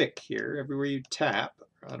click here, everywhere you tap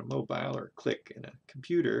on a mobile or click in a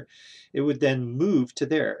computer, it would then move to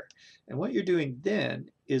there. And what you're doing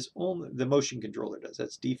then is only the motion controller does.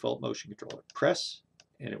 That's default motion controller. Press,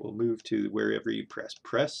 and it will move to wherever you press.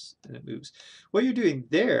 Press, and it moves. What you're doing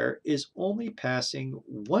there is only passing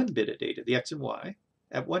one bit of data, the X and Y,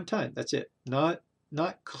 at one time. That's it. Not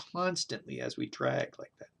constantly as we drag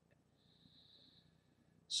like that.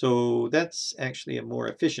 So that's actually a more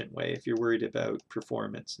efficient way if you're worried about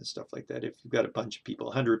performance and stuff like that. If you've got a bunch of people,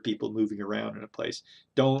 100 people moving around in a place,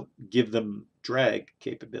 don't give them drag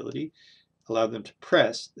capability. Allow them to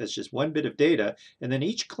press. That's just one bit of data. And then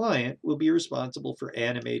each client will be responsible for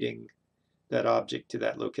animating that object to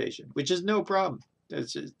that location, which is no problem.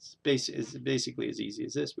 It's basically as easy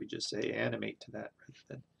as this. We just say animate to that rather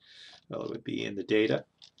than, well, it would be in the data.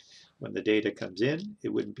 When the data comes in,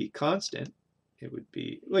 it wouldn't be constant. It would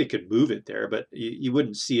be, well, you could move it there, but you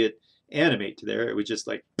wouldn't see it animate to there. It would just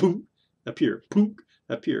like, boom, appear, boom,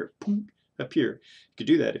 appear, boom, appear. You could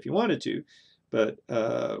do that if you wanted to, but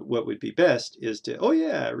what would be best is to, oh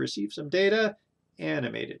yeah, receive some data,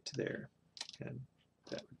 animate it to there. And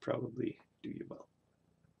that would probably do you well.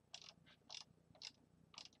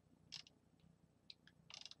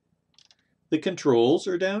 The controls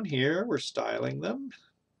are down here. We're styling them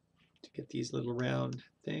to get these little round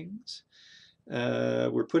things.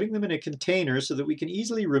 We're putting them in a container so that we can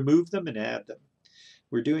easily remove them and add them.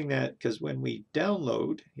 We're doing that because when we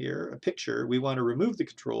download here a picture, we want to remove the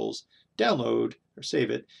controls, download or save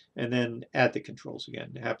it, and then add the controls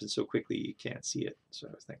again. It happens so quickly you can't see it. So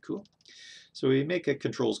isn't that cool? So we make a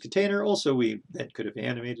controls container. Also, we then could have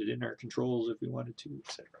animated in our controls if we wanted to,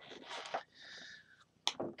 etc.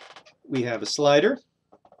 We have a slider.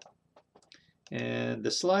 And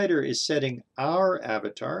the slider is setting our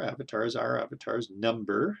avatar, avatar is our avatar's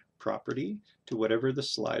number property, to whatever the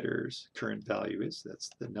slider's current value is. That's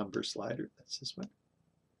the number slider, that's this one.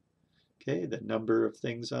 Okay, the number of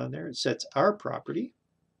things on there. It sets our property,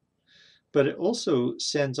 but it also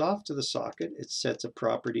sends off to the socket. It sets a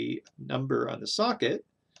property number on the socket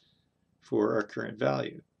for our current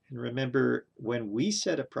value. And remember, when we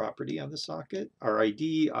set a property on the socket, our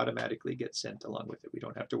ID automatically gets sent along with it. We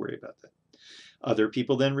don't have to worry about that. Other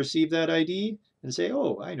people then receive that ID and say,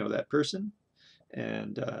 oh, I know that person,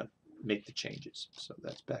 and make the changes. So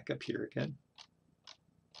that's back up here again.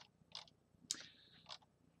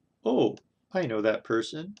 Oh, I know that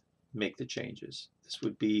person, make the changes. This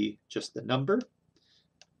would be just the number.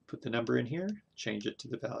 Put the number in here, change it to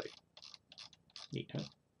the value. Neat, huh?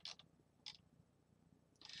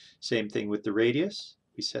 Same thing with the radius.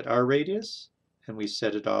 We set our radius, and we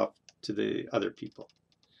set it off to the other people.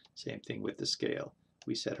 Same thing with the scale.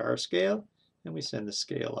 We set our scale, and we send the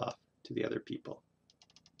scale off to the other people.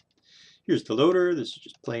 Here's the loader. This is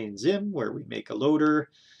just plain ZIM, where we make a loader.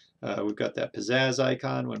 We've got that pizzazz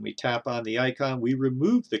icon. When we tap on the icon, we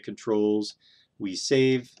remove the controls. We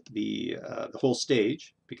save the whole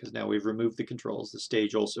stage, because now we've removed the controls. The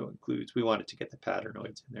stage also includes, we wanted to get the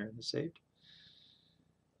Patternoids in there in the saved.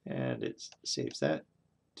 And it saves that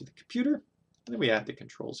to the computer. And then we add the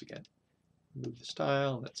controls again. Move the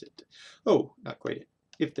style, and that's it. Oh, not quite it.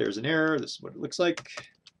 If there's an error, this is what it looks like.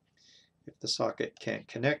 If the socket can't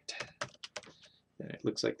connect, then it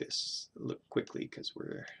looks like this. Look quickly, because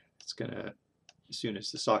it's gonna, as soon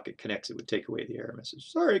as the socket connects, it would take away the error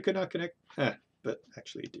message. Sorry, it could not connect. But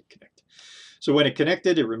actually it did connect. So when it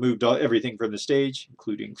connected, it removed everything from the stage,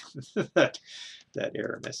 including that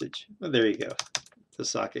error message. Well, there you go. The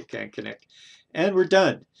socket can't connect. And we're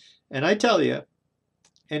done. And I tell you,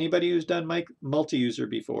 anybody who's done Multiuser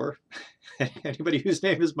before, anybody whose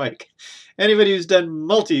name is Mike, anybody who's done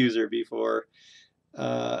Multiuser before,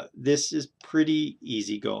 this is pretty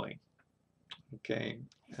easy going. Okay,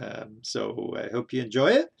 so I hope you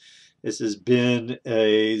enjoy it. This has been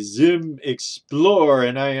a ZIM Explore,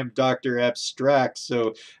 and I am Dr. Abstract.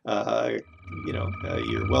 So,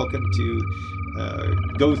 you're welcome to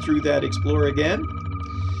go through that Explore again.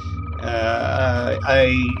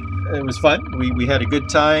 It was fun. We had a good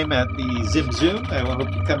time at the ZIM Zoom. I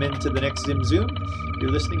hope you come into the next ZIM Zoom. If you're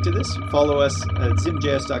listening to this, follow us at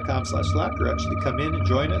zimjs.com/Slack, or actually come in and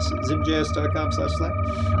join us at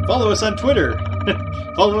zimjs.com/Slack. Follow us on Twitter.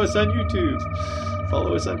 Follow us on YouTube.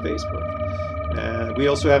 Follow us on Facebook. We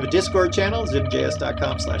also have a Discord channel,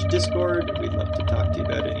 zimjs.com/Discord. We'd love to talk to you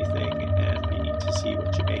about anything, and we need to see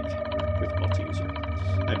what you make with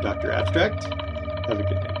Multiuser. I'm Dr. Abstract. Have a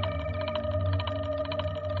good day.